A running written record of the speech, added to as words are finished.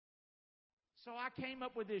So I came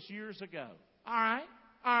up with this years ago. All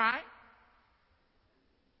right.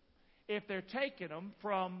 If they're taking them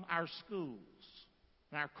from our schools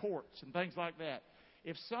and our courts and things like that,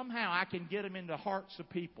 if somehow I can get them in the hearts of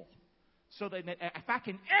people, so that if I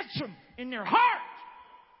can etch them in their heart,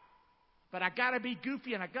 but I got to be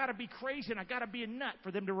goofy and I got to be crazy and I got to be a nut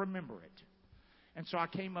for them to remember it. And so I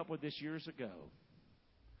came up with this years ago.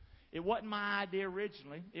 It wasn't my idea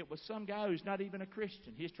originally. It was some guy who's not even a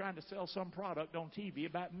Christian. He's trying to sell some product on TV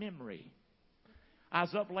about memory. I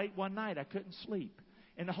was up late one night. I couldn't sleep.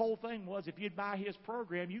 And the whole thing was, if you'd buy his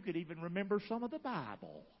program, you could even remember some of the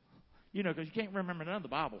Bible. You know, because you can't remember none of the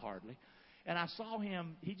Bible hardly. And I saw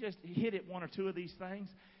him, he just hit it one or two of these things.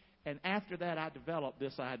 And after that, I developed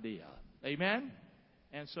this idea. Amen?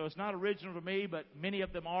 And so it's not original to me, but many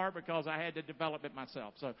of them are because I had to develop it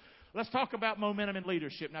myself. So let's talk about momentum in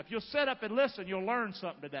leadership. Now, if you'll sit up and listen, you'll learn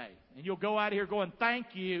something today. And you'll go out of here going, thank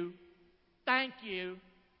you. Thank you.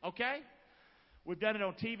 Okay? We've done it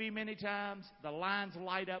on TV many times. The lines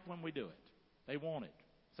light up when we do it. They want it.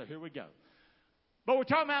 So here we go. But we're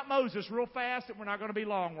talking about Moses real fast, and we're not going to be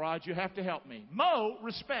long, Rod. You have to help me.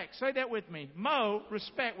 Respect. Say that with me.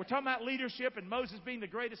 Respect. We're talking about leadership, and Moses being the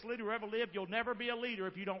greatest leader who ever lived. You'll never be a leader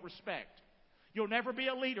if you don't respect. You'll never be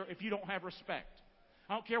a leader if you don't have respect.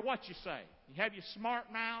 I don't care what you say. You have your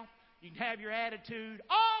smart mouth. You can have your attitude.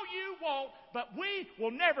 All you want, but we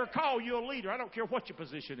will never call you a leader. I don't care what your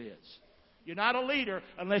position is. You're not a leader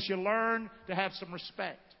unless you learn to have some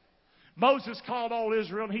respect. Moses called all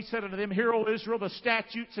Israel, and he said unto them, Hear, O Israel, the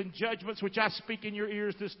statutes and judgments which I speak in your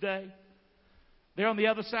ears this day. They're on the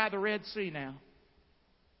other side of the Red Sea now.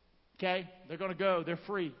 Okay? They're going to go. They're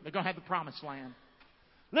free. They're going to have the promised land.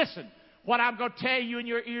 Listen, what I'm going to tell you in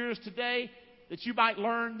your ears today, that you might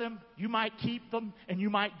learn them, you might keep them, and you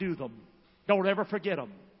might do them. Don't ever forget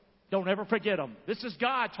them. Don't ever forget them. This is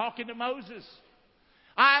God talking to Moses.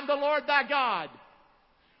 I am the Lord thy God,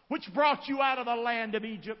 which brought you out of the land of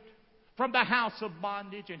Egypt, from the house of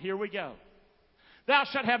bondage. And here we go. Thou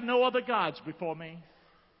shalt have no other gods before me.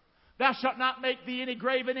 Thou shalt not make thee any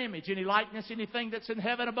graven image, any likeness, anything that's in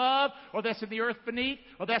heaven above, or that's in the earth beneath,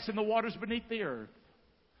 or that's in the waters beneath the earth.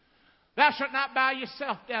 Thou shalt not bow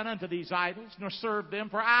yourself down unto these idols, nor serve them,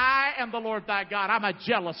 for I am the Lord thy God. I'm a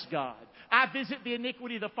jealous God. I visit the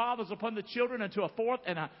iniquity of the fathers upon the children unto a fourth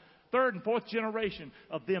and a third and fourth generation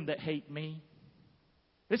of them that hate me.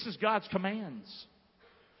 This is God's commands.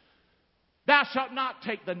 Thou shalt not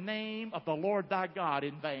take the name of the Lord thy God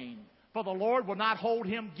in vain, for the Lord will not hold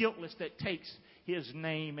him guiltless that takes his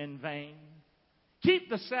name in vain. Keep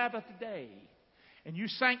the Sabbath day, and you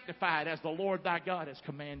sanctify it as the Lord thy God has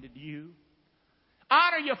commanded you.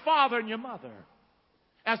 Honor your father and your mother,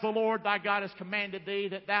 as the Lord thy God has commanded thee,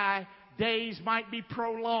 that thy days might be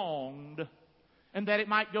prolonged, and that it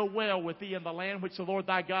might go well with thee in the land which the Lord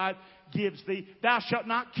thy God gives thee. Thou shalt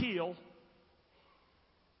not kill.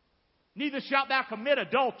 Neither shalt thou commit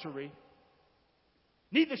adultery.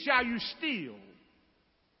 Neither shall you steal.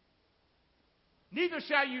 Neither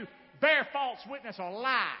shall you bear false witness or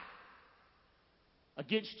lie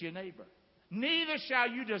against your neighbor. Neither shall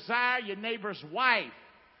you desire your neighbor's wife.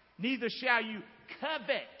 Neither shall you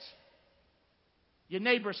covet your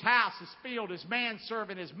neighbor's house, his field, his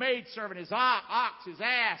manservant, his maidservant, his ox, his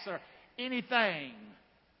ass, or anything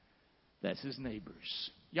that's his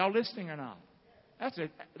neighbor's. Y'all listening or not?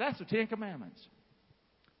 That's the Ten Commandments.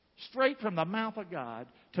 Straight from the mouth of God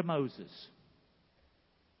to Moses.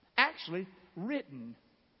 Actually written,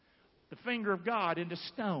 the finger of God into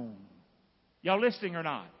stone. Y'all listening or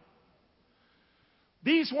not?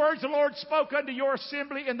 These words the Lord spoke unto your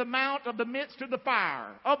assembly in the mount of the midst of the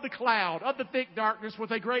fire, of the cloud, of the thick darkness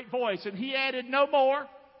with a great voice. And he added no more.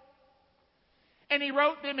 And he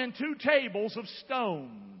wrote them in 2 tables of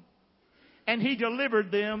stone. And he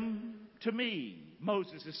delivered them to me.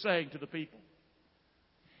 Moses is saying to the people.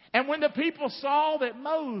 And when the people saw that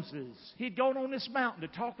Moses, he'd gone on this mountain to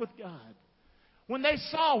talk with God. When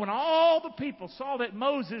all the people saw that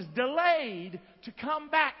Moses delayed to come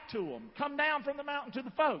back to them, come down from the mountain to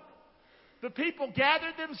the folk, the people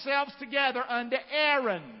gathered themselves together unto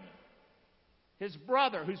Aaron, his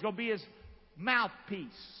brother, who's going to be his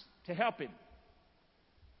mouthpiece to help him.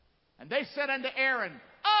 And they said unto Aaron,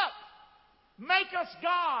 Up, make us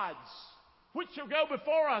gods, which shall go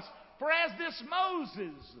before us. For as this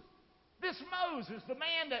Moses, the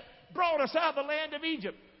man that brought us out of the land of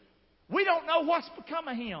Egypt, we don't know what's become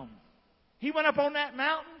of him. He went up on that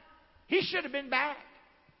mountain. He should have been back.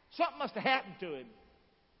 Something must have happened to him.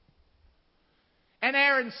 And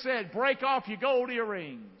Aaron said, Break off your gold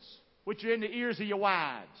earrings, which are in the ears of your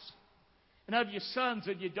wives, and of your sons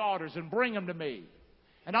and your daughters, and bring them to me.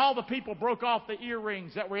 And all the people broke off the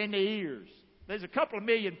earrings that were in their ears. There's a couple of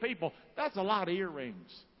million people. That's a lot of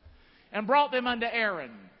earrings. And brought them unto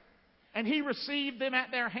Aaron. And he received them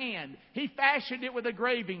at their hand. He fashioned it with a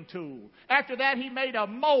graving tool. After that, he made a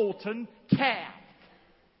molten calf.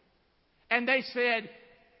 And they said,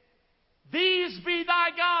 These be thy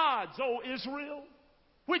gods, O Israel,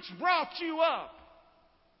 which brought you up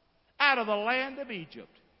out of the land of Egypt.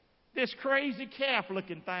 This crazy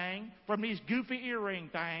calf-looking thing from these goofy earring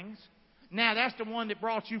things. Now, that's the one that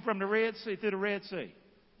brought you from the Red Sea, through the Red Sea.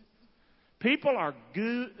 People are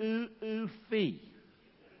goofy.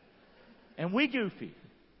 And we goofy.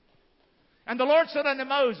 And the Lord said unto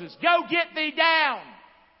Moses, Go get thee down.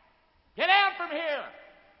 Get out from here.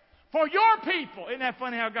 For your people, isn't that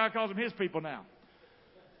funny how God calls them His people now?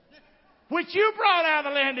 Which you brought out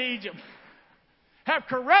of the land of Egypt, have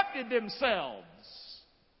corrupted themselves.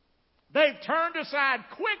 They've turned aside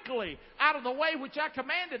quickly out of the way which I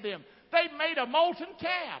commanded them. They've made a molten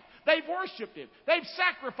calf. They've worshipped it. They've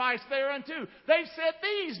sacrificed thereunto. They've said,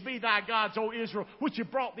 These be thy gods, O Israel, which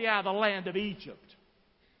have brought thee out of the land of Egypt.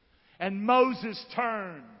 And Moses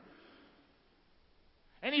turned.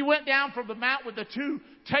 And he went down from the mount with the 2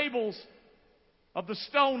 tables of the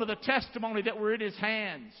stone of the testimony that were in his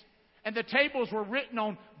hands. And the tables were written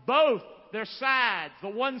on both their sides. The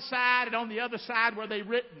one side and on the other side were they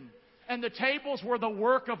written. And the tables were the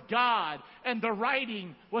work of God. And the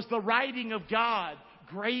writing was the writing of God,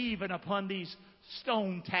 graven upon these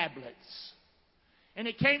stone tablets. And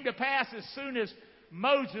it came to pass as soon as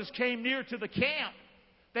Moses came near to the camp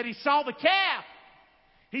that he saw the calf.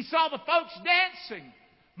 He saw the folks dancing.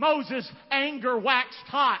 Moses' anger waxed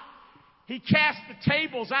hot. He cast the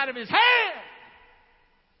tables out of his hand.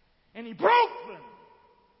 And he broke them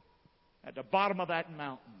at the bottom of that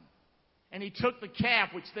mountain. And he took the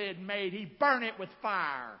calf which they had made. He burned it with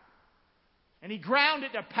fire. And he ground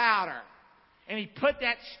it to powder. And he put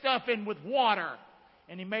that stuff in with water.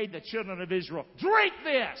 And he made the children of Israel drink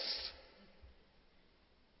this.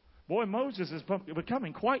 Boy, Moses is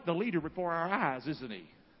becoming quite the leader before our eyes, isn't he?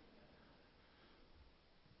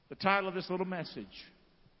 The title of this little message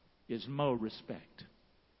is Mo Respect.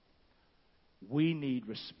 We need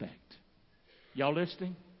respect. Y'all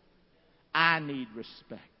listening? I need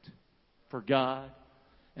respect for God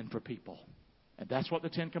and for people. And that's what the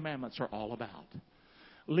 10 Commandments are all about.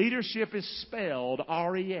 Leadership is spelled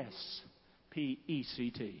R-E-S-P-E-C-T.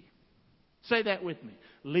 Say that with me.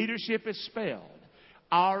 Leadership is spelled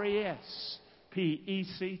R-E-S-P-E-C-T.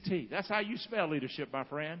 That's how you spell leadership, my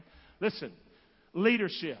friend. Listen,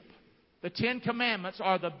 leadership. The 10 Commandments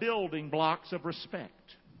are the building blocks of respect.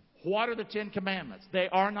 What are the 10 Commandments? They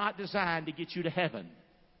are not designed to get you to heaven.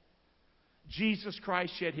 Jesus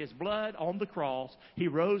Christ shed His blood on the cross. He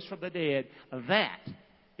rose from the dead. That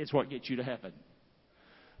is what gets you to heaven.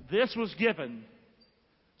 This was given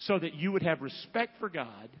so that you would have respect for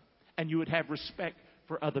God and you would have respect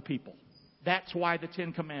for other people. That's why the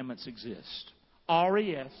 10 Commandments exist.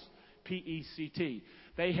 R-E-S-P-E-C-T.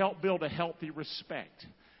 They help build a healthy respect.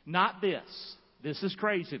 Not this. This is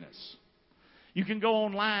craziness. You can go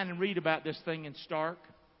online and read about this thing in Stark.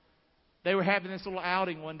 They were having this little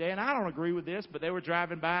outing one day, and I don't agree with this, but they were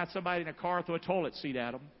driving by, somebody in a car threw a toilet seat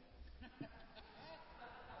at them.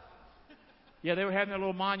 Yeah, they were having a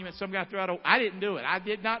little monument. Some guy threw out I didn't do it. I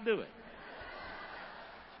did not do it.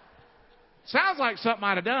 Sounds like something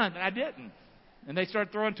I'd have done, but I didn't. And they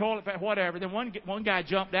started throwing toilet paper, whatever. Then one guy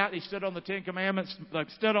jumped out. And he stood on the 10 Commandments,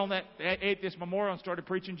 stood on that atheist memorial and started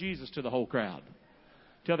preaching Jesus to the whole crowd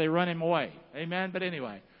till they run him away. Amen? But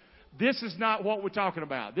anyway, this is not what we're talking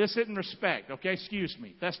about. This isn't respect. Okay, excuse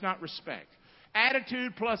me. That's not respect.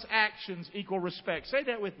 Attitude plus actions equal respect. Say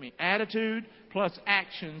that with me. Attitude plus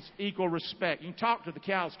actions equal respect. You can talk till the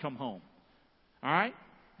cows come home. All right?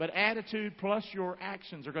 But attitude plus your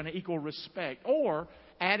actions are going to equal respect. Or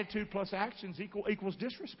attitude plus actions equals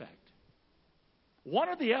disrespect. One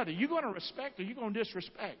or the other. You're going to respect or you're going to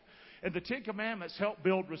disrespect. And the 10 Commandments help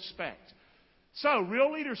build respect. So,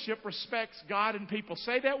 real leadership respects God and people.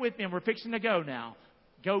 Say that with me, and we're fixing to go now.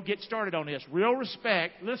 Go get started on this. Real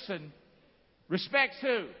respect, listen, respects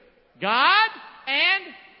who? God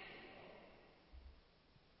and...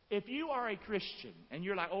 If you are a Christian and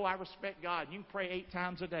you're like, oh, I respect God, you can pray 8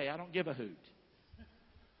 times a day, I don't give a hoot.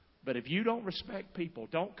 But if you don't respect people,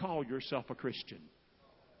 don't call yourself a Christian.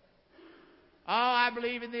 Oh, I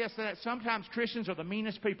believe in this and that. Sometimes Christians are the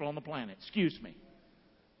meanest people on the planet. Excuse me.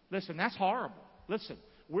 Listen, that's horrible. Listen,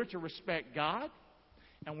 we're to respect God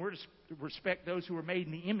and we're to respect those who are made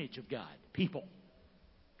in the image of God, people.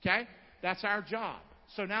 Okay? That's our job.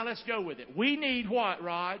 So now let's go with it. We need what,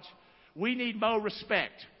 Raj? We need more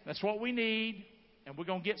respect. That's what we need. And we're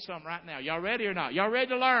going to get some right now. Y'all ready or not? Y'all ready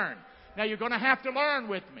to learn? Now, you're going to have to learn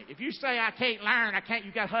with me. If you say, I can't learn,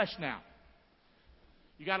 you got to hush now.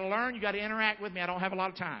 You got to learn. You got to interact with me. I don't have a lot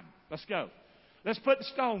of time. Let's go. Let's put the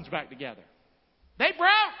stones back together. They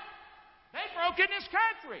broke. They broke in this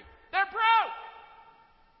country. They're broke.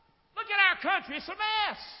 Look at our country. It's a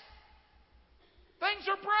mess. Things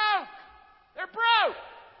are broke. They're broke.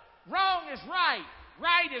 Wrong is right.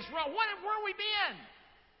 Right is wrong. Where have we been?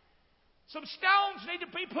 Some stones need to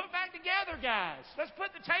be put back together, guys. Let's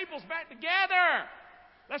put the tables back together.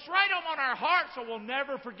 Let's write them on our hearts so we'll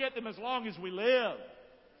never forget them as long as we live.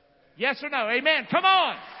 Yes or no? Amen. Come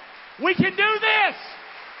on. We can do this.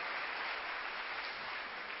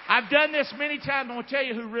 I've done this many times. I'm going to tell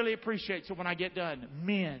you who really appreciates it when I get done.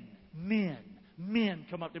 Men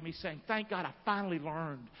come up to me saying, thank God I finally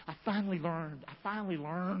learned. I finally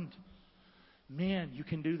learned. Men, you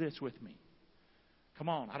can do this with me. Come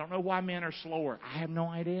on. I don't know why men are slower. I have no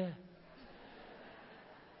idea.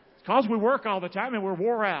 It's because we work all the time and we're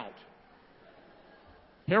wore out.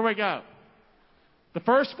 Here we go. The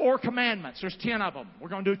first 4 commandments, there's 10 of them. We're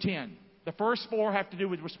going to do 10. The first 4 have to do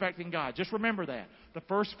with respecting God. Just remember that. The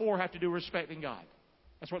first 4 have to do with respecting God.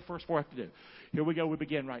 That's what the first 4 have to do. Here we go. We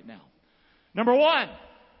begin right now. Number one.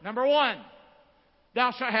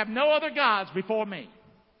 Thou shalt have no other gods before me.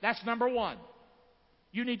 That's number 1.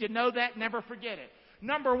 You need to know that. Never forget it.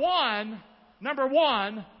 Number one.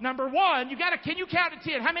 Can you count to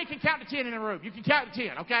 10? How many can count to 10 in a room? You can count to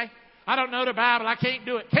 10, okay? I don't know the Bible. I can't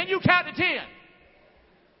do it. Can you count to 10?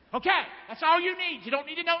 Okay, that's all you need. You don't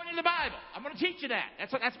need to know any of the Bible. I'm going to teach you that.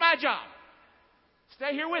 That's my job.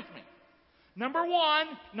 Stay here with me. Number one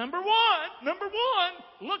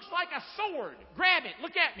looks like a sword. Grab it.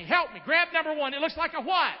 Look at me. Help me. Grab number 1. It looks like a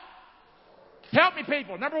what? Help me,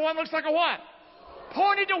 people. Number 1 looks like a what?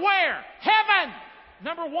 Pointed to where? Heaven.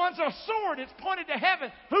 Number 1's a sword. It's pointed to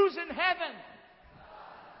heaven. Who's in heaven?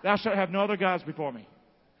 Thou shalt have no other gods before me.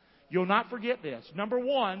 You'll not forget this. Number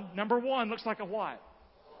one looks like a what?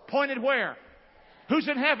 Pointed where? Who's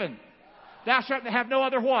in heaven? Thou shalt have no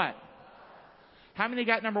other what? How many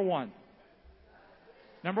got number 1?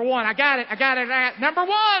 Number 1. I got it. Number 1.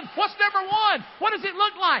 What's number 1? What does it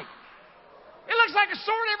look like? It looks like a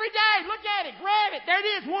sword every day. Look at it. Grab it. There it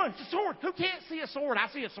is. 1. It's a sword. Who can't see a sword? I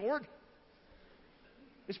see a sword.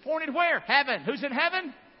 It's pointed where? Heaven. Who's in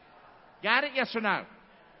heaven? Got it? Yes or no?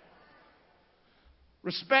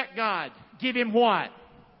 Respect God. Give Him what?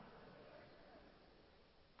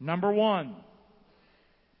 Number 1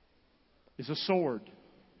 is a sword.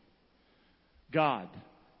 God.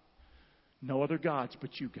 No other gods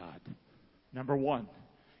but you, God. Number 1,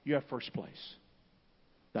 you have first place.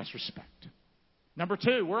 That's respect. Number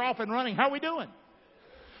 2, we're off and running. How are we doing?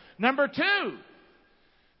 Number 2,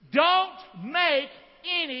 don't make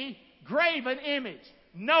any graven image.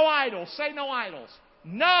 No idols. Say no idols.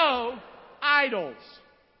 No idols.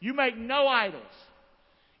 You make no idols.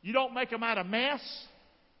 You don't make them out of mess.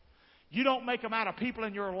 You don't make them out of people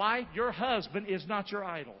in your life. Your husband is not your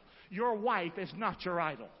idol. Your wife is not your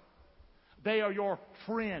idol. They are your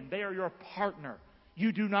friend. They are your partner.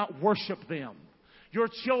 You do not worship them. Your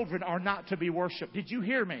children are not to be worshiped. Did you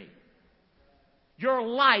hear me? Your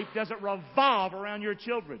life doesn't revolve around your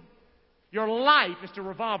children. Your life is to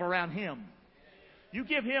revolve around Him. You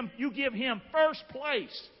give Him first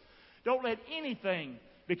place. Don't let anything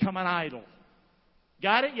become an idol.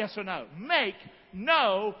 Got it? Yes or no? Make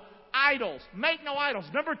no idols. Make no idols.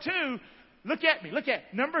 Number 2, look at me.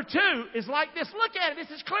 Number 2 is like this. Look at it. This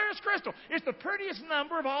is clear as crystal. It's the prettiest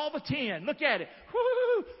number of all the 10. Look at it.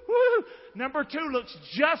 Woo, woo. Number 2 looks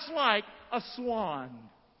just like a swan.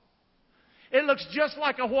 It looks just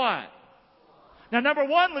like a what? Now, number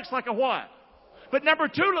 1 looks like a what? But number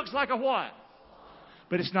 2 looks like a what?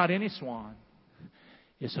 But it's not any swan.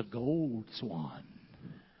 It's a gold swan.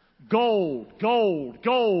 Gold.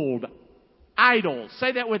 Idols.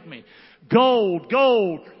 Say that with me. Gold.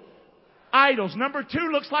 Idols. Number 2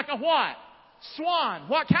 looks like a what? Swan.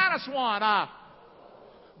 What kind of swan?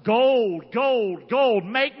 Gold.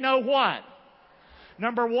 Make no what?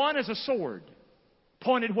 Number 1 is a sword.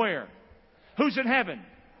 Pointed where? Who's in heaven?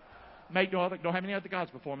 Make no other. Don't have any other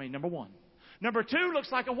gods before me. Number 1. Number 2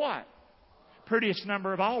 looks like a what? Prettiest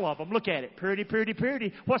number of all of them. Look at it. Pretty.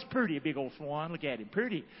 What's pretty? A big old swan. Look at him.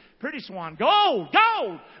 Pretty swan. Gold.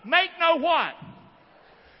 Make no what?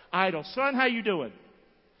 Idol. Son, how you doing?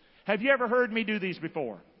 Have you ever heard me do these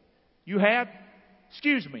before? You have?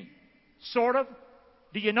 Excuse me. Sort of.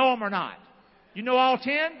 Do you know them or not? You know all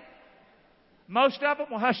 10? Most of them?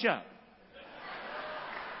 Well, hush up.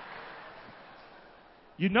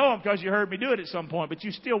 You know them because you heard me do it at some point, but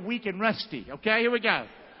you're still weak and rusty. Okay, here we go.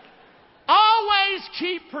 Always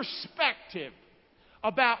keep perspective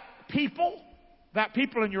about people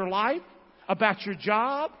in your life, about your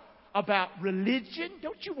job, about religion.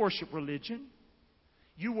 Don't you worship religion.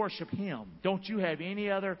 You worship Him. Don't you have any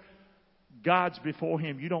other gods before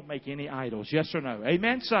Him. You don't make any idols. Yes or no?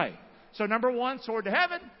 Amen? Say. So number 1, sword to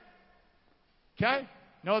heaven. Okay?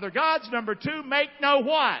 No other gods. Number 2, make no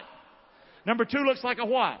what? Number 2 looks like a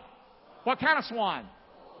what? What kind of swan?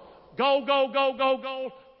 Gold, gold, gold, gold,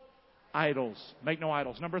 gold. Idols. Make no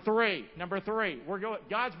idols. Number 3.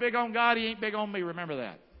 God's big on God. He ain't big on me. Remember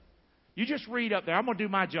that. You just read up there. I'm going to do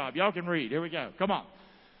my job. Y'all can read. Here we go. Come on.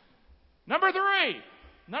 Number 3.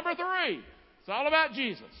 It's all about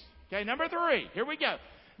Jesus. Okay, number 3. Here we go.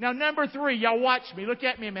 Now, number 3. Y'all watch me. Look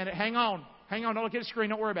at me a minute. Hang on. Don't look at the screen.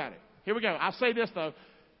 Don't worry about it. Here we go. I'll say this, though.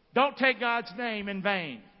 Don't take God's name in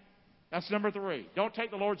vain. That's number 3. Don't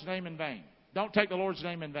take the Lord's name in vain. Don't take the Lord's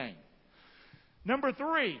name in vain. Number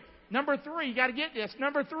 3, you got to get this.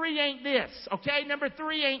 Number 3 ain't this. Okay? Number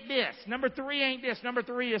 3 ain't this. Number 3 ain't this. Number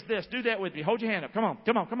 3 is this. Do that with me. Hold your hand up. Come on.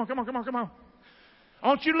 I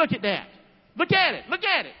want you to look at that. Look at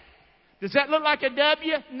it. Does that look like a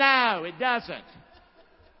W? No, it doesn't.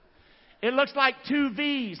 It looks like 2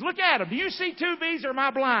 V's. Look at them. Do you see 2 V's or am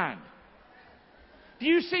I blind? Do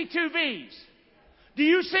you see 2 V's? Do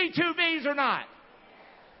you see 2 V's or not?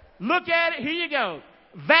 Look at it. Here you go.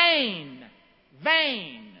 Vain.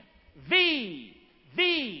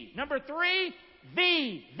 V. Number 3,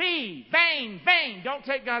 V. Vain. Don't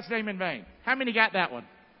take God's name in vain. How many got that one?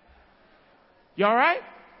 You all right?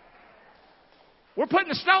 We're putting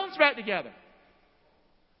the stones back together.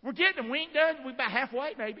 We're getting them. We ain't done. We're about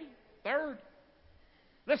halfway, maybe. Third.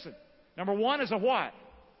 Listen. Number 1 is a what?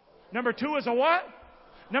 Number 2 is a what?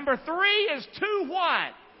 Number 3 is 2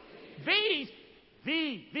 what? V's.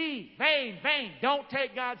 V. Vain. Don't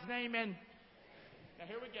take God's name in. Now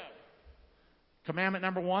here we go. Commandment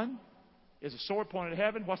number 1 is a sword pointed at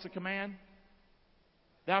heaven. What's the command?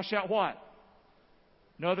 Thou shalt what?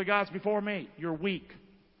 No other gods before me. You're weak.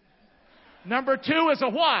 Number 2 is a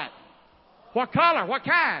what? What color? What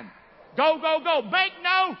kind? Go. Make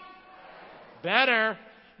no. Better.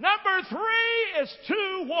 Number 3 is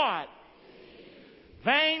 2 what?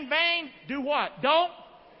 Vain. Do what? Don't.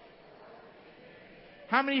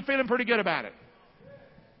 How many feeling pretty good about it?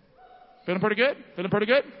 Feeling pretty good?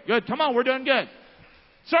 Good. Come on, we're doing good.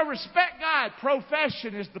 So respect God.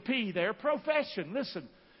 Profession is the P there. Profession. Listen.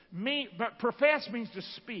 But profess means to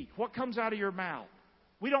speak. What comes out of your mouth?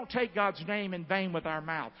 We don't take God's name in vain with our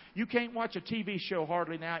mouth. You can't watch a TV show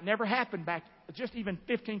hardly now. It never happened back just even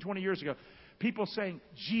 15, 20 years ago. People saying,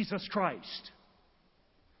 Jesus Christ.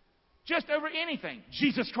 Just over anything.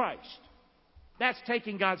 Jesus Christ. That's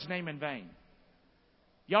taking God's name in vain.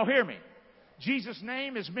 Y'all hear me? Jesus'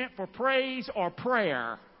 name is meant for praise or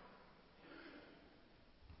prayer.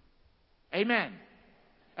 Amen.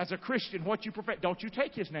 As a Christian, what you profess, don't you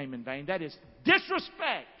take His name in vain. That is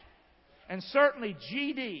disrespect. And certainly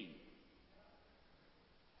GD.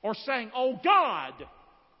 Or saying, oh God,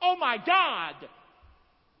 oh my God.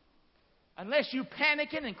 Unless you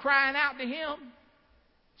panicking and crying out to Him,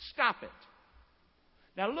 stop it.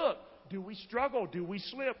 Now look, do we struggle? Do we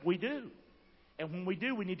slip? We do. And when we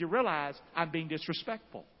do, we need to realize I'm being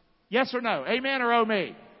disrespectful. Yes or no? Amen or oh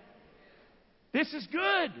me? This is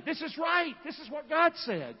good. This is right. This is what God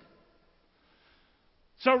said.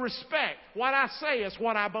 So respect. What I say is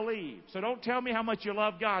what I believe. So don't tell me how much you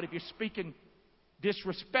love God if you're speaking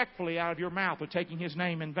disrespectfully out of your mouth or taking His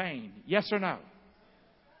name in vain. Yes or no?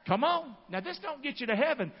 Come on. Now this don't get you to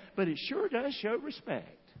heaven, but it sure does show respect.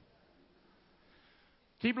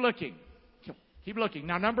 Keep looking. Keep looking.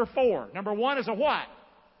 Now number 4. Number 1 is a what?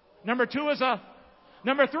 Number 2 is a...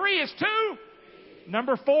 Number 3 is 2.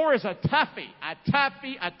 Number 4 is a toughie. A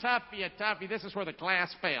toughie. This is where the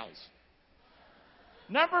class fails.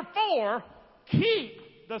 Number 4, keep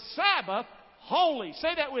the Sabbath holy.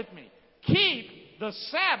 Say that with me. Keep the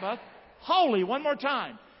Sabbath holy. One more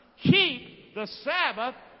time. Keep the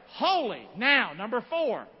Sabbath holy. Now, number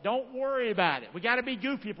 4. Don't worry about it. We got to be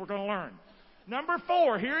goofy if we're going to learn. Number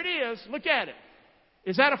 4, here it is. Look at it.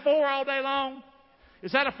 Is that a 4 all day long?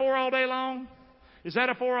 Is that a 4 all day long? Is that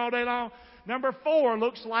a 4 all day long? Number 4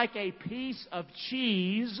 looks like a piece of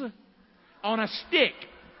cheese on a stick.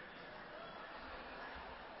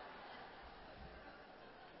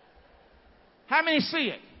 How many see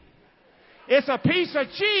it? It's a piece of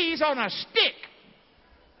cheese on a stick.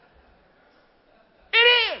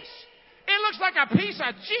 It is. It looks like a piece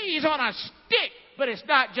of cheese on a stick. But it's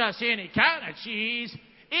not just any kind of cheese.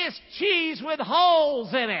 It's cheese with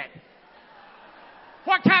holes in it.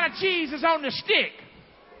 What kind of cheese is on the stick?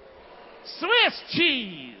 Swiss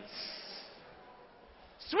cheese.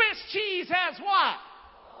 Swiss cheese has what?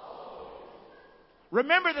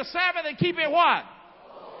 Remember the Sabbath and keep it what?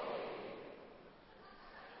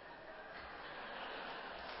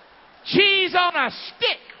 Cheese on a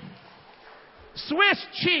stick. Swiss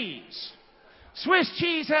cheese. Swiss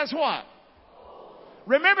cheese has what?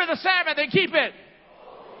 Remember the Sabbath and keep it.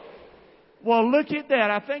 Well, look at that.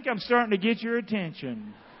 I think I'm starting to get your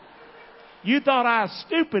attention. You thought I was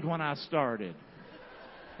stupid when I started.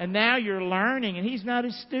 And now you're learning, and he's not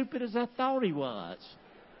as stupid as I thought he was.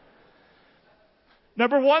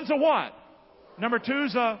 Number one's a what? Number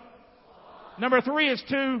two's a... Number three is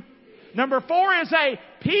two. Number four is a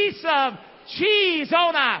piece of cheese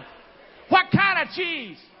on a... What kind of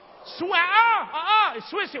cheese?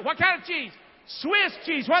 Swiss. What kind of cheese? Swiss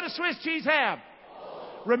cheese. What does Swiss cheese have?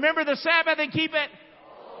 Remember the Sabbath and keep it.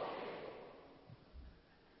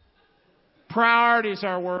 Priority is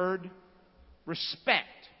our word. Respect.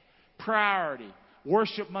 Priority.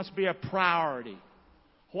 Worship must be a priority.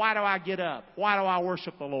 Why do I get up? Why do I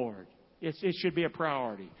worship the Lord? It should be a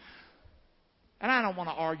priority. And I don't want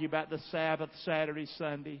to argue about the Sabbath, Saturday,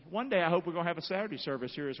 Sunday. One day I hope we're going to have a Saturday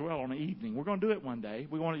service here as well on the evening. We're going to do it one day.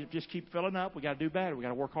 We want to just keep filling up. We've got to do better. We've got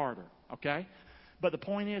to work harder. Okay? But the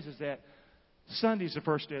point is that Sunday's the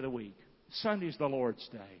first day of the week. Sunday's the Lord's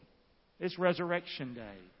Day. It's Resurrection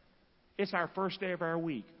Day. It's our first day of our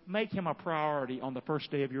week. Make Him a priority on the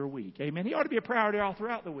first day of your week. Amen? He ought to be a priority all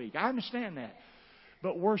throughout the week. I understand that.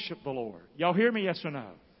 But worship the Lord. Y'all hear me, yes or no?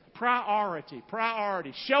 Priority.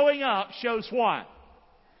 Showing up shows what?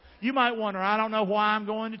 You might wonder, I don't know why I'm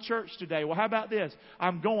going to church today. Well, how about this?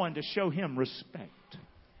 I'm going to show Him respect.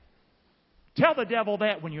 Tell the devil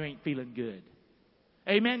that when you ain't feeling good.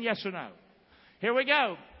 Amen? Yes or no? Here we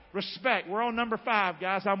go. Respect. We're on number 5,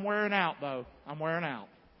 guys. I'm wearing out, though. I'm wearing out.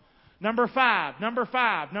 Number 5.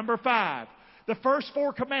 The first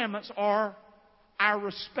 4 commandments are our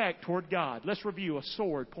respect toward God. Let's review. A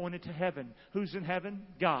sword pointed to heaven. Who's in heaven?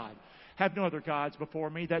 God. Have no other gods before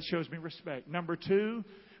me. That shows me respect. Number 2,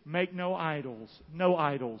 make no idols. No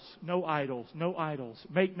idols.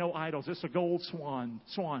 Make no idols. It's a gold swan.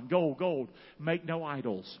 Gold. Make no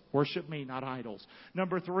idols. Worship me, not idols.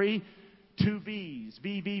 Number 3, 2 V's.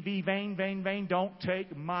 V, vain. Don't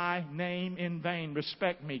take my name in vain.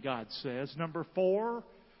 Respect me, God says. Number 4,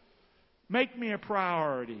 make me a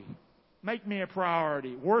priority.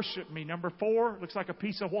 Worship me. Number 4, looks like a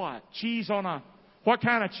piece of what? Cheese on a... What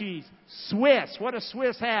kind of cheese? Swiss. What does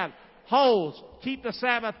Swiss have? Holes. Keep the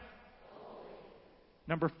Sabbath.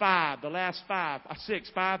 Number 5, the last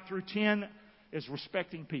 6, 5 through 10 is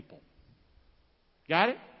respecting people. Got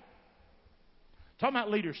it? Talking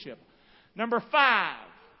about leadership. Number 5,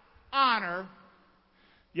 honor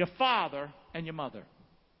your father and your mother.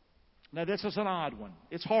 Now this is an odd one.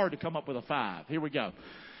 It's hard to come up with a 5. Here we go.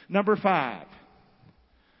 Number 5.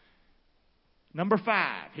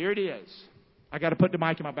 Here it is. I got to put the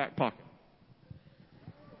mic in my back pocket.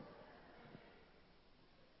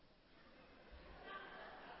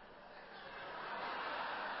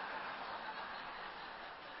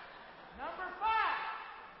 Number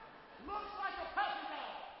 5 looks like a puppy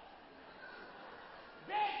dog.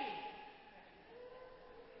 Begging.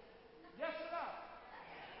 Yes or no?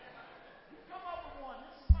 You come up with one.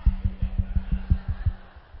 This is mine.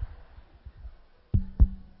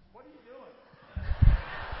 What are you doing?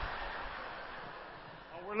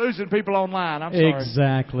 Oh, we're losing people online. I'm sorry.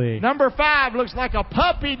 Exactly. Number 5 looks like a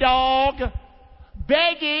puppy dog.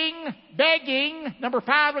 Begging. Number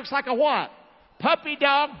 5 looks like a what? Puppy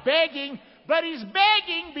dog begging. But he's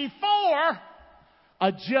begging before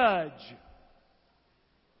a judge.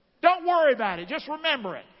 Don't worry about it. Just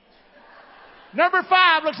remember it. Number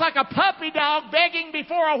 5 looks like a puppy dog begging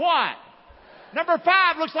before a what? Number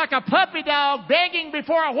 5 looks like a puppy dog begging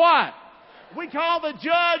before a what? We call the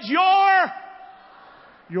judge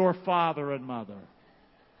your father and mother.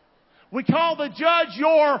 We call the judge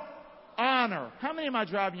your honor. How many am I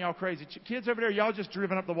driving y'all crazy? Kids over there, y'all just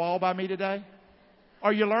driven up the wall by me today?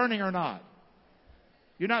 Are you learning or not?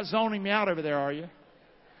 You're not zoning me out over there, are you?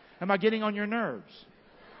 Am I getting on your nerves?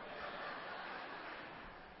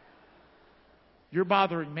 You're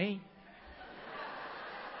bothering me.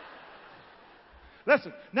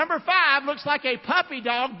 Listen, number 5 looks like a puppy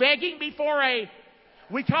dog begging before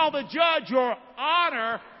we call the judge your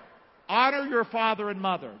honor. Honor your father and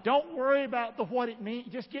mother. Don't worry about what it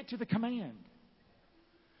means. Just get to the command.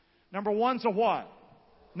 Number 1's a what?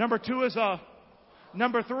 Number 2 is a...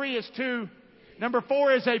 Number 3 is 2. Number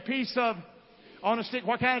 4 is a piece of... On a stick.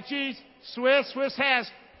 What kind of cheese? Swiss. Swiss has...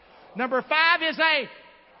 Number 5 is a...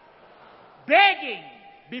 Begging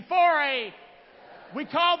before a... We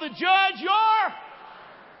call the judge your...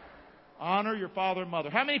 Honor your father and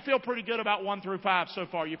mother. How many feel pretty good about 1 through 5 so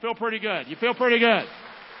far? You feel pretty good. You feel pretty good.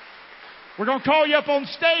 We're going to call you up on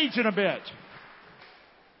stage in a bit.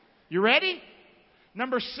 You ready?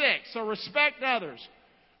 Number 6. So respect others.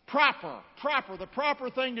 Proper. The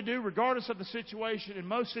proper thing to do regardless of the situation. In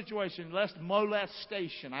most situations, less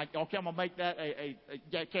molestation. I'm going to make that a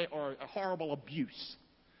horrible abuse.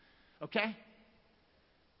 Okay?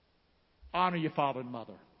 Honor your father and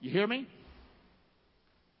mother. You hear me?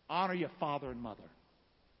 Honor your father and mother.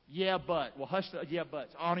 Yeah, but. Well, hush the yeah,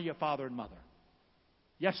 buts. Honor your father and mother.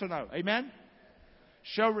 Yes or no? Amen?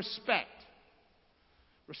 Show respect.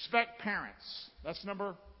 Respect parents. That's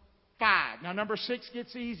number 5. Now, number 6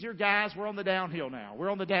 gets easier, guys. We're on the downhill now. We're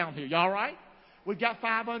on the downhill. You all right? We've got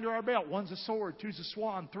 5 under our belt. 1's a sword. 2's a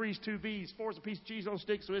swan. 3's 2 V's. 4's a piece of cheese on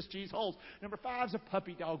sticks with cheese holes. Number 5's a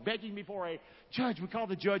puppy dog begging before a judge. We call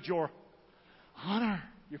the judge your honor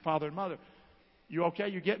your father and mother. You okay?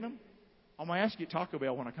 You getting them? I'm going to ask you at Taco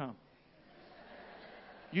Bell when I come.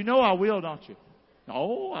 You know I will, don't you?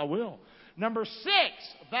 Oh, I will. Number 6,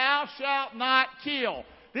 thou shalt not kill.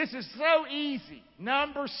 This is so easy.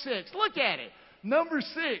 Number 6. Look at it. Number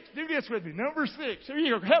 6. Do this with me. Number 6. Here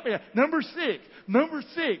you go. Help me out. Number 6. Number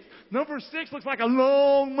 6. Number 6 looks like a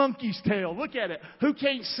long monkey's tail. Look at it. Who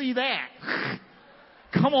can't see that?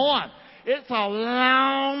 Come on. It's a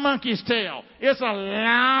long monkey's tail. It's a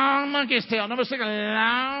long monkey's tail. Number 6, a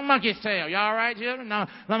long monkey's tail. You all right, children? No,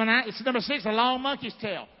 it's number 6, a long monkey's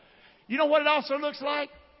tail. You know what it also looks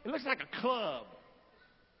like? It looks like a club.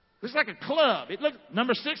 It looks like a club.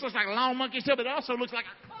 Number 6 looks like a long monkey's tail, but it also looks like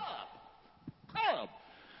a club.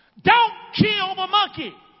 Don't kill the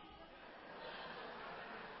monkey.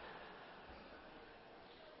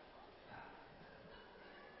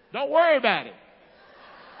 Don't worry about it.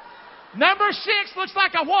 Number 6 looks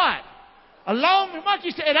like a what? A long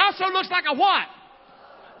monkey's tail. It also looks like a what?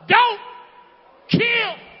 Don't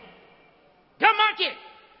kill the monkey.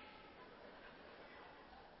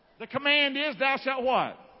 The command is, thou shalt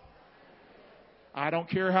what? I don't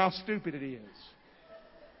care how stupid it is.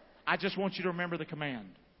 I just want you to remember the command.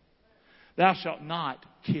 Thou shalt not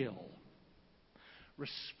kill.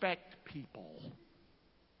 Respect people.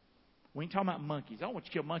 We ain't talking about monkeys. I don't want you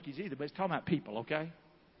to kill monkeys either, but it's talking about people, okay?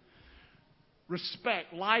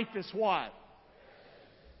 Respect. Life is what?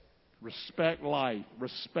 Respect life.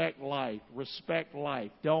 Respect life. Respect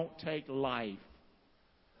life. Don't take life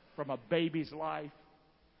from a baby's life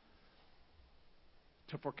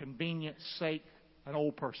to, for convenience sake, an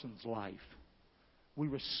old person's life. We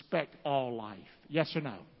respect all life. Yes or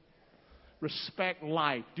no? Respect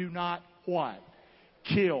life. Do not what?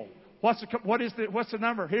 Kill. What's the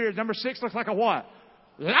number? Here, number 6 looks like a what?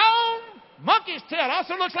 Long monkey's tail.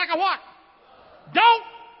 Also looks like a what? Don't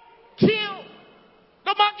kill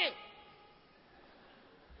the monkey.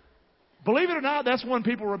 Believe it or not, that's one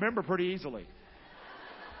people remember pretty easily.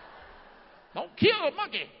 Don't kill the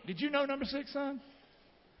monkey. Did you know number 6, son?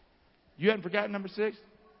 You hadn't forgotten number 6?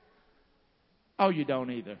 Oh, you don't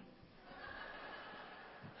either.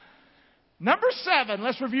 Number 7,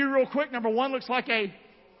 let's review real quick. Number 1 looks like a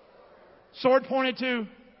sword pointed to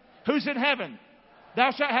who's in heaven.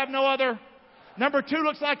 Thou shalt have no other. Number 2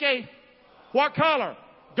 looks like a what color?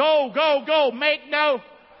 Go, go, go. Make no.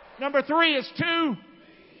 Number 3 is 2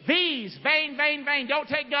 V's. Vain, vain, vain. Don't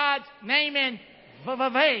take God's name in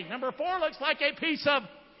vain. Number 4 looks like a piece of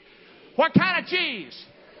what kind of cheese?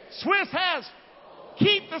 Swiss has.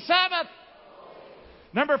 Keep the Sabbath.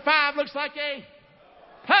 Number 5 looks like a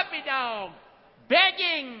puppy dog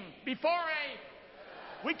begging before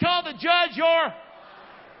we call the judge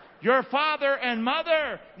your father and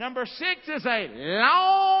mother. Number 6 is a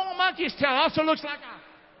long monkey's tail. Also looks like a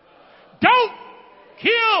don't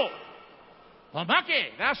kill the monkey.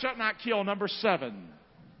 Thou shalt not kill. Number 7.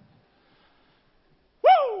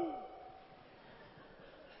 Woo!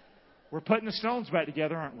 We're putting the stones back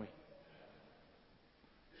together, aren't we?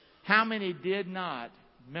 How many did not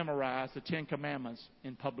memorize the 10 Commandments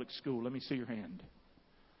in public school? Let me see your hand.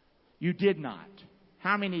 You did not.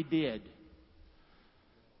 How many did?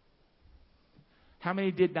 How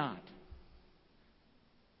many did not?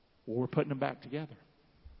 Well, we're putting them back together.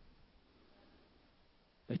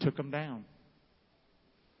 They took them down.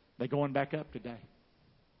 They're going back up today.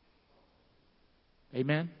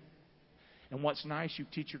 Amen? And what's nice, you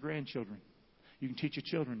teach your grandchildren. You can teach your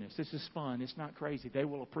children this. This is fun. It's not crazy. They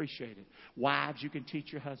will appreciate it. Wives, you can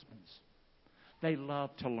teach your husbands. They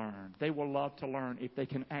love to learn. They will love to learn if they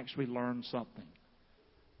can actually learn something.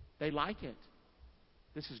 They like it.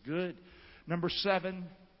 This is good. Number 7,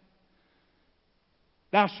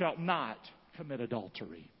 thou shalt not commit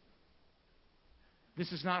adultery.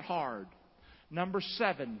 This is not hard. Number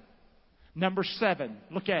 7, Number 7.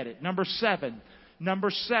 Look at it. Number 7. Number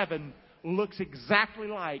 7 looks exactly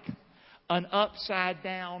like an upside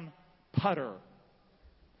down putter.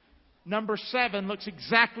 Number 7 looks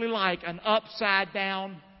exactly like an upside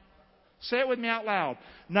down. Say it with me out loud.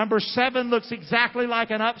 Number 7 looks exactly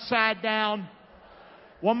like an upside down.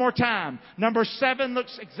 One more time. Number 7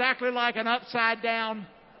 looks exactly like an upside down.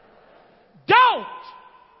 Don't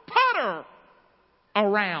putter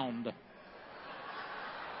around.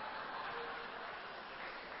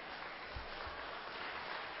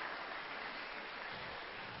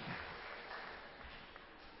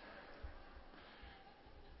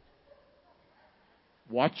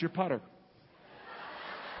 Watch your putter.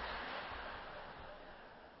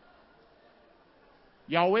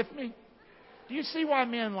 Y'all with me? Do you see why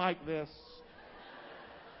men like this?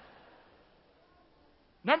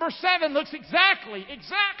 Number 7 looks exactly.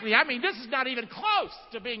 I mean, this is not even close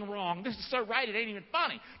to being wrong. This is so right it ain't even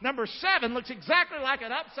funny. Number 7 looks exactly like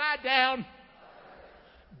an upside down.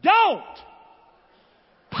 Don't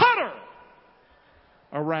putter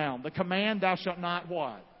around. The command, thou shalt not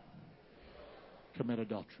what? Commit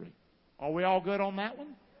adultery. Are we all good on that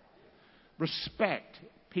one? Respect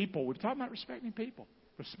people. We're talking about respecting people.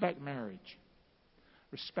 Respect marriage.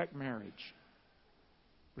 Respect marriage.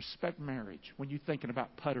 Respect marriage. When you're thinking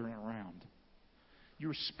about puttering around, you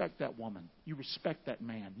respect that woman. You respect that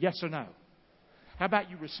man. Yes or no? How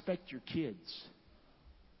about you respect your kids?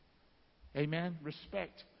 Amen?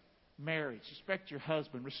 Respect marriage. Respect your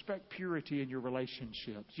husband. Respect purity in your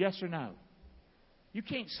relationships. Yes or no? You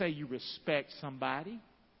can't say you respect somebody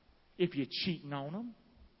if you're cheating on them.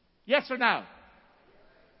 Yes or no?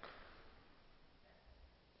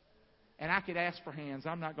 And I could ask for hands.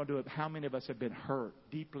 I'm not going to do it. How many of us have been hurt,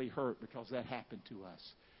 deeply hurt, because that happened to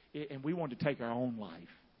us? And we want to take our own life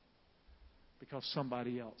because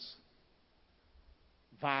somebody else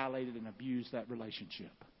violated and abused that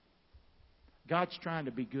relationship. God's trying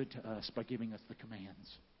to be good to us by giving us the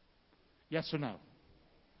commands. Yes or no?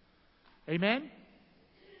 Amen?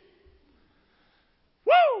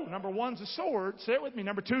 Woo! Number 1's a sword. Say it with me.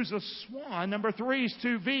 Number 2's a swan. Number 3's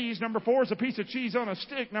 2 V's. Number 4's a piece of cheese on a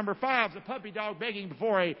stick. Number 5's a puppy dog begging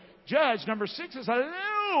before a judge. Number 6 is a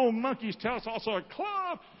little monkey's tail. It's also a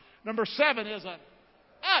club. Number 7 is an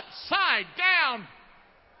upside down.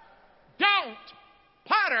 Don't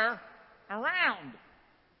putter around.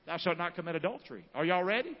 Thou shalt not commit adultery. Are y'all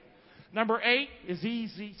ready? Number 8 is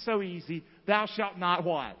easy, so easy. Thou shalt not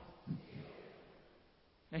what?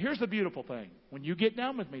 Now here's the beautiful thing. When you get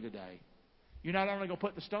done with me today, you're not only going to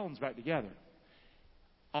put the stones back together.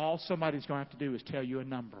 All somebody's going to have to do is tell you a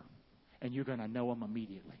number, and you're going to know them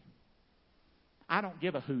immediately. I don't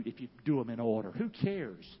give a hoot if you do them in order. Who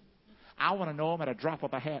cares? I want to know them at a drop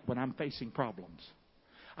of a hat when I'm facing problems.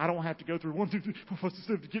 I don't have to go through 1, 2, 3, 4, 5, 6,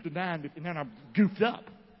 7 to get to 9, and then I'm goofed up.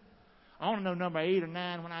 I want to know number 8 or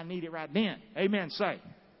 9 when I need it right then. Amen. Say.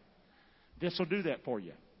 This will do that for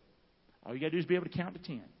you. All you got to do is be able to count to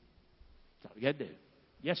 10. That's all you got to do.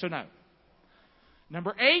 Yes or no?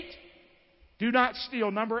 Number 8, do not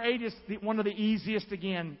steal. Number 8 is one of the easiest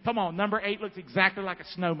again. Come on, number 8 looks exactly like a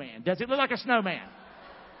snowman. Does it look like a snowman?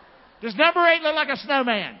 Does number 8 look like a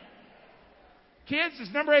snowman? Kids,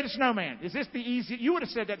 is number 8 a snowman? Is this the easy? You would have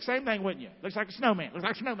said that same thing, wouldn't you? Looks like a snowman. Looks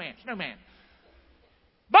like a snowman. Snowman.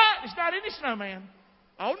 But it's not any snowman.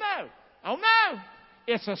 Oh no. Oh no.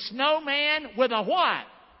 It's a snowman with a what?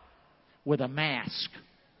 With a mask.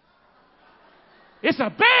 It's a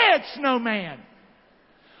bad snowman.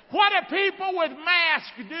 What do people with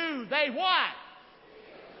masks do? They what?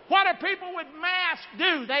 What do people with masks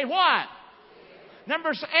do? They what?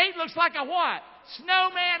 Number 8 looks like a what?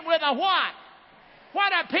 Snowman with a what?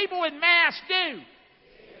 What do people with masks do?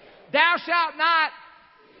 Thou shalt not.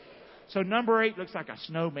 So number 8 looks like a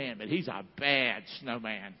snowman, but he's a bad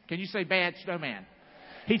snowman. Can you say bad snowman?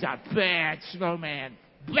 He's a bad snowman.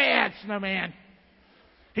 Bad snowman.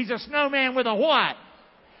 He's a snowman with a what?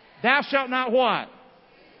 Thou shalt not what?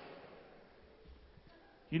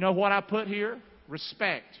 You know what I put here?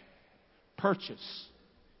 Respect. Purchase.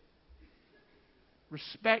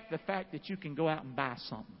 Respect the fact that you can go out and buy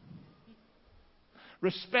something.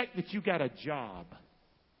 Respect that you got a job.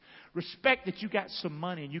 Respect that you got some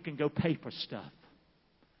money and you can go pay for stuff.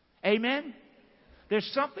 Amen? There's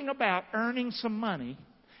something about earning some money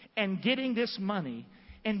and getting this money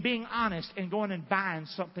and being honest and going and buying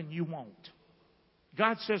something you want.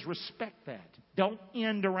 God says respect that. Don't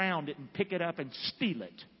end around it and pick it up and steal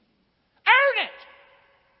it. Earn it.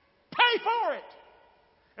 Pay for it.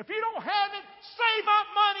 If you don't have it, save up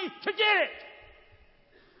money to get it.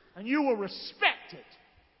 And you will respect it.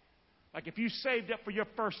 Like if you saved up for your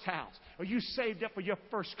first house or you saved up for your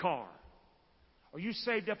first car. Or you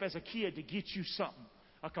saved up as a kid to get you something,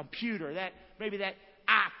 a computer, maybe that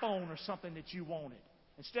iPhone or something that you wanted.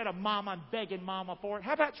 Instead of mama and begging mama for it,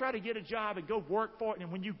 how about try to get a job and go work for it,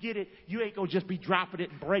 and when you get it, you ain't going to just be dropping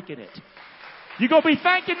it and breaking it. You're going to be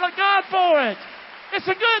thanking God for it. It's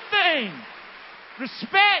a good thing.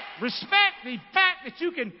 Respect the fact that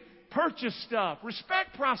you can purchase stuff.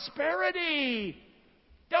 Respect prosperity.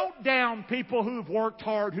 Don't down people who've worked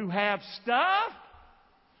hard, who have stuff.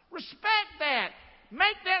 Respect that.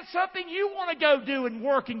 Make that something you want to go do and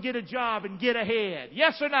work and get a job and get ahead.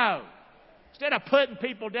 Yes or no? Instead of putting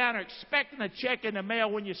people down or expecting a check in the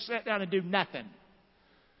mail when you sit down and do nothing.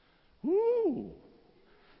 Ooh.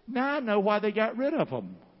 Now I know why they got rid of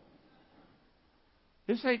them.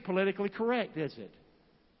 This ain't politically correct, is it?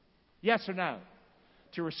 Yes or no?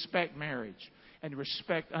 To respect marriage and to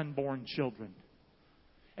respect unborn children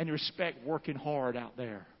and to respect working hard out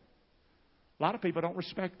there. A lot of people don't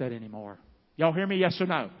respect that anymore. Y'all hear me? Yes or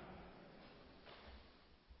no?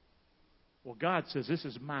 Well, God says this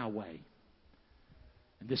is my way.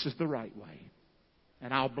 And this is the right way.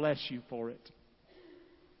 And I'll bless you for it.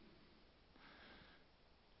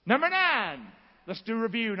 Number 9. Let's do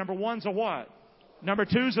review. Number 1's a what? Number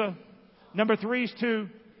 2's a... Number 3's 2.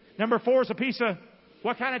 Number 4's a piece of...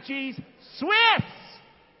 What kind of cheese? Swiss!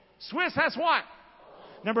 Swiss has what?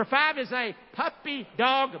 Number 5 is a puppy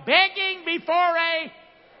dog begging before a...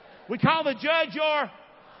 We call the judge your...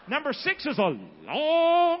 Number 6 is a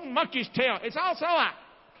long monkey's tail. It's also a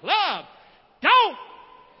club. Don't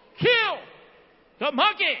kill the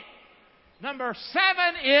monkey. Number 7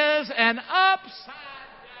 is an upside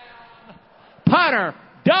down putter.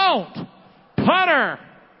 Don't putter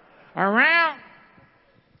around.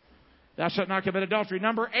 Thou shalt not commit adultery.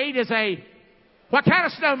 Number 8 is a... What kind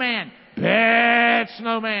of snowman? Bad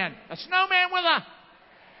snowman. A snowman with a...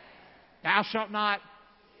 Thou shalt not.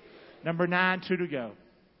 Number 9, 2 to go.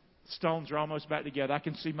 Stones are almost back together. I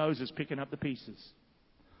can see Moses picking up the pieces.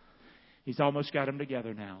 He's almost got them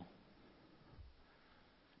together now.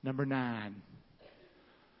 Number 9.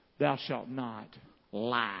 Thou shalt not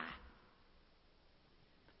lie.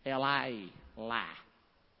 L-I-E. Lie.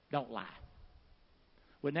 Don't lie.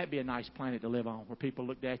 Wouldn't that be a nice planet to live on where people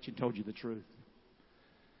looked at you and told you the truth?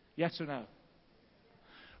 Yes or no?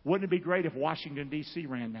 Wouldn't it be great if Washington, D.C.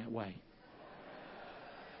 ran that way?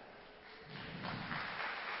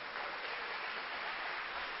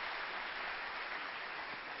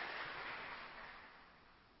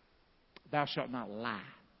 Thou shalt not lie.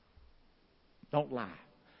 Don't lie.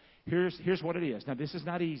 Here's what it is. Now, this is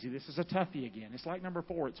not easy. This is a toughie again. It's like number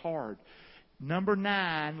 4. It's hard. Number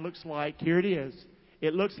 9 looks like, here it is.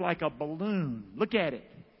 It looks like a balloon. Look at it.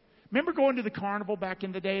 Remember going to the carnival back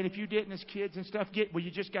in the day? And if you didn't as kids and stuff, you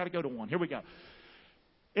just got to go to one. Here we go.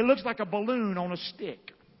 It looks like a balloon on a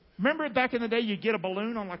stick. Remember back in the day you get a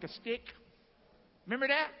balloon on like a stick? Remember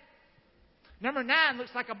that? Number 9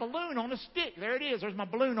 looks like a balloon on a stick. There it is. There's my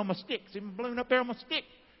balloon on my stick. See my balloon up there on my stick?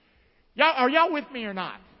 Are y'all with me or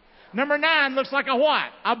not? Number 9 looks like a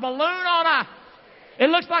what? A balloon on a... It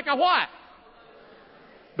looks like a what?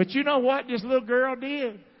 But you know what this little girl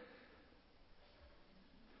did?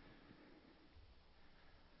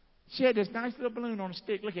 She had this nice little balloon on a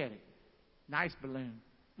stick. Look at it. Nice balloon.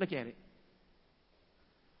 Look at it.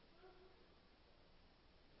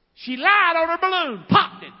 She lied on her balloon.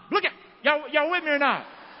 Popped it. Look at it. Y'all with me or not?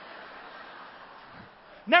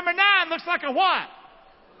 Number 9 looks like a what?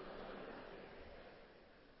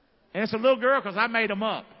 And it's a little girl because I made them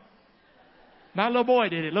up. Not a little boy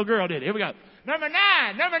did it. Little girl did it. Here we go. Number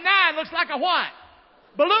 9. Number 9 looks like a what?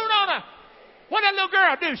 Balloon on a... What did that little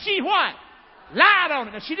girl do? She what? Lied on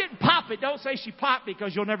it. Now, she didn't pop it. Don't say she popped it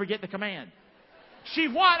because you'll never get the command. She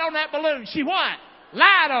what on that balloon? She what?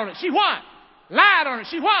 Lied on it. She what? Lied on it.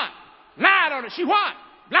 She what? Lied on it. She what?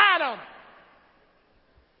 Lied on it.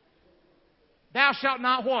 Thou shalt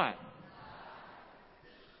not what?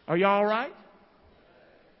 Are you all right?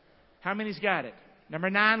 How many's got it? Number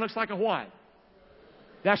 9 looks like a what?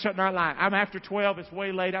 Thou shalt not lie. I'm after 12. It's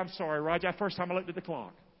way late. I'm sorry, Roger. First time I looked at the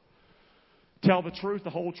clock. Tell the truth, the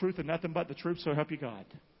whole truth, and nothing but the truth, so help you God.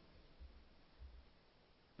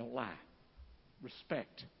 Don't lie.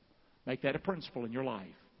 Respect. Make that a principle in your life.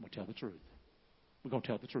 We'll tell the truth. We're going to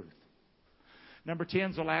tell the truth. Number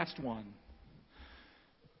 10's the last one.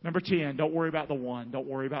 Number 10, don't worry about the one. Don't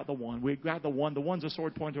worry about the one. We've got the one. The one's a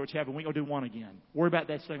sword pointing towards heaven. We're going to do one again. Worry about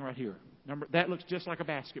that thing right here. That looks just like a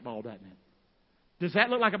basketball, doesn't it? Does that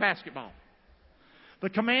look like a basketball? The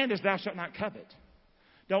command is thou shalt not covet.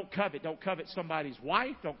 Don't covet. Don't covet somebody's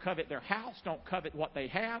wife. Don't covet their house. Don't covet what they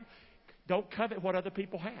have. Don't covet what other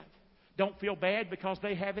people have. Don't feel bad because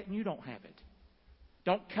they have it and you don't have it.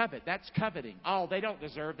 Don't covet. That's coveting. Oh, they don't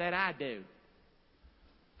deserve that. I do.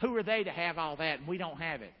 Who are they to have all that and we don't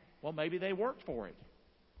have it? Well, maybe they worked for it.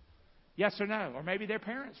 Yes or no? Or maybe their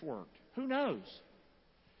parents worked. Who knows?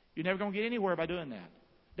 You're never going to get anywhere by doing that.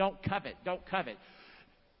 Don't covet. Don't covet.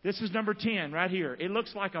 This is number 10 right here. It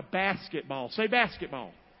looks like a basketball. Say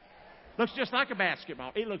basketball. Looks just like a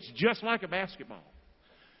basketball. It looks just like a basketball.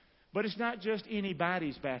 But it's not just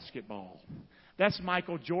anybody's basketball. That's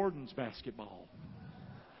Michael Jordan's basketball.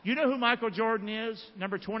 You know who Michael Jordan is?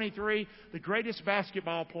 Number 23, the greatest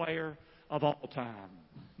basketball player of all time.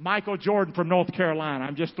 Michael Jordan from North Carolina.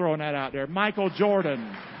 I'm just throwing that out there. Michael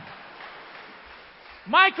Jordan.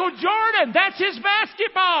 Michael Jordan, that's his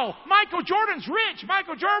basketball. Michael Jordan's rich.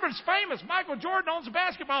 Michael Jordan's famous. Michael Jordan owns a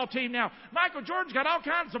basketball team now. Michael Jordan's got all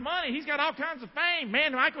kinds of money. He's got all kinds of fame.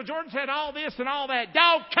 Man, Michael Jordan's had all this and all that.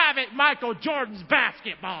 Don't covet Michael Jordan's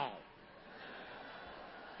basketball.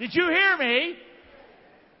 Did you hear me?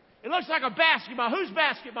 It looks like a basketball. Whose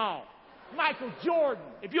basketball? Michael Jordan.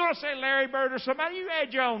 If you want to say Larry Bird or somebody, you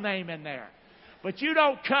add your own name in there. But you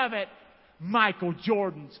don't covet Michael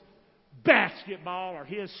Jordan's basketball or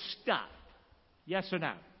his stuff. Yes or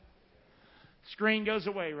no? Screen goes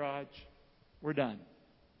away, Raj. We're done.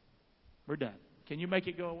 We're done. Can you make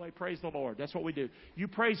it go away? Praise the Lord. That's what we do. You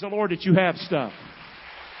praise the Lord that you have stuff.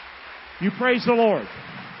 You praise the Lord.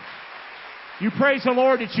 You praise the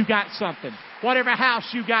Lord that you got something. Whatever house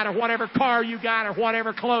you got or whatever car you got or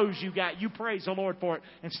whatever clothes you got, you praise the Lord for it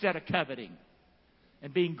instead of coveting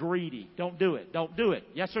and being greedy. Don't do it. Don't do it.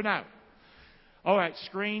 Yes or no? All right,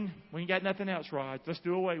 screen. We ain't got nothing else, Rod. Let's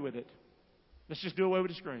do away with it. Let's just do away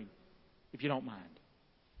with the screen, if you don't mind.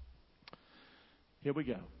 Here we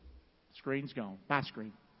go. Screen's gone. Bye,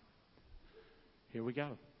 screen. Here we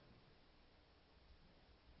go.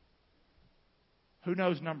 Who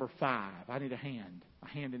knows number 5? I need a hand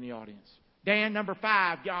in the audience. Dan, number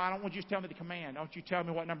 5. God, I don't want you to tell me the command. Don't you tell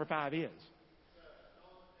me what number 5 is.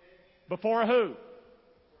 Before who?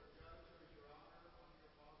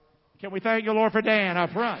 Can we thank the Lord for Dan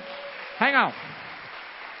up front? Hang on.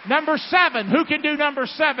 Number 7. Who can do number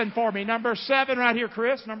 7 for me? Number 7 right here,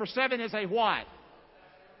 Chris. Number 7 is a what?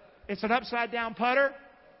 It's an upside down putter.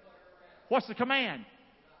 What's the command?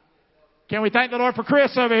 Can we thank the Lord for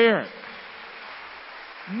Chris over here?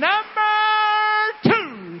 Number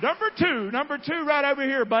 2 right over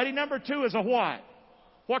here, buddy. Number 2 is a what?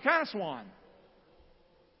 What kind of swan?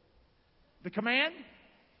 The command?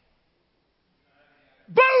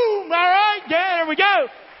 Boom! All right, yeah, there we go.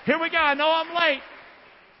 Here we go. I know I'm late.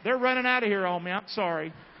 They're running out of here on me. I'm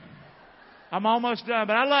sorry. I'm almost done,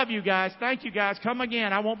 but I love you guys. Thank you guys. Come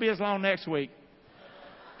again. I won't be as long next week.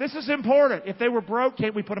 This is important. If they were broke,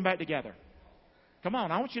 can't we put them back together? Come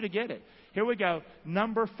on, I want you to get it. Here we go.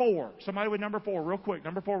 Number 4. Somebody with number 4, real quick.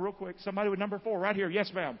 Number 4, real quick. Somebody with number 4, right here.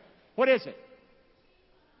 Yes, ma'am. What is it?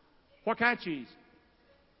 What kind of cheese?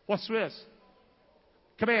 What's Swiss?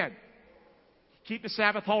 Command. Keep the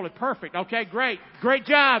Sabbath holy. Perfect. Okay, great. Great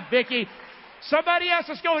job, Vicki. Somebody else,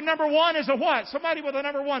 let's go with number 1 is a what? Somebody with a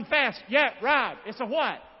number 1, fast. Yeah, Rob. It's a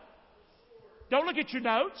what? Don't look at your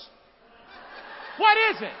notes. What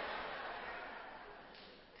is it?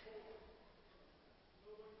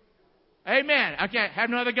 Amen. Okay,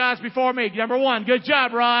 have no other guys before me. Number 1. Good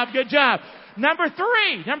job, Rob. Good job. Number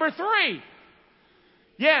 3. Number 3.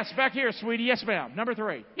 Yes, back here, sweetie. Yes, ma'am. Number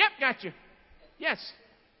 3. Yep, got you. Yes.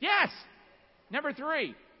 Yes. Number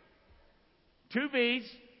 3. 2 B's.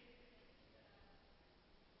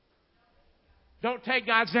 Don't take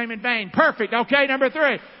God's name in vain. Perfect. Okay, number 3. All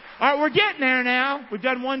right, we're getting there now. We've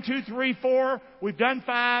done 1, 2, 3, 4. We've done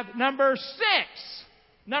 5. Number 6.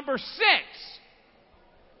 Number 6.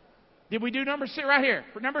 Did we do number 6 right here?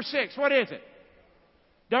 For number 6, what is it?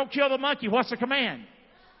 Don't kill the monkey. What's the command?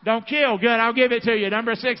 Don't kill. Good. I'll give it to you.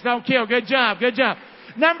 Number 6, don't kill. Good job. Good job.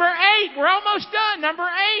 Number 8. We're almost done. Number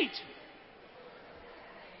 8.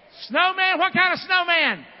 Snowman. What kind of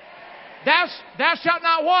snowman? Thou shalt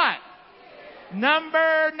not what?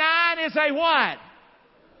 Number 9 is a what?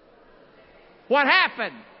 What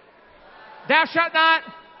happened? Thou shalt not.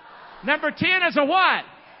 Number 10 is a what?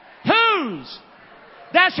 Whose?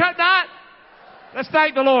 Thou shalt not. Let's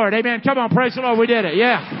thank the Lord. Amen. Come on, praise the Lord. We did it.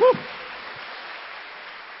 Yeah. Woo.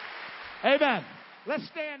 Amen. Let's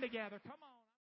stand together. Come on.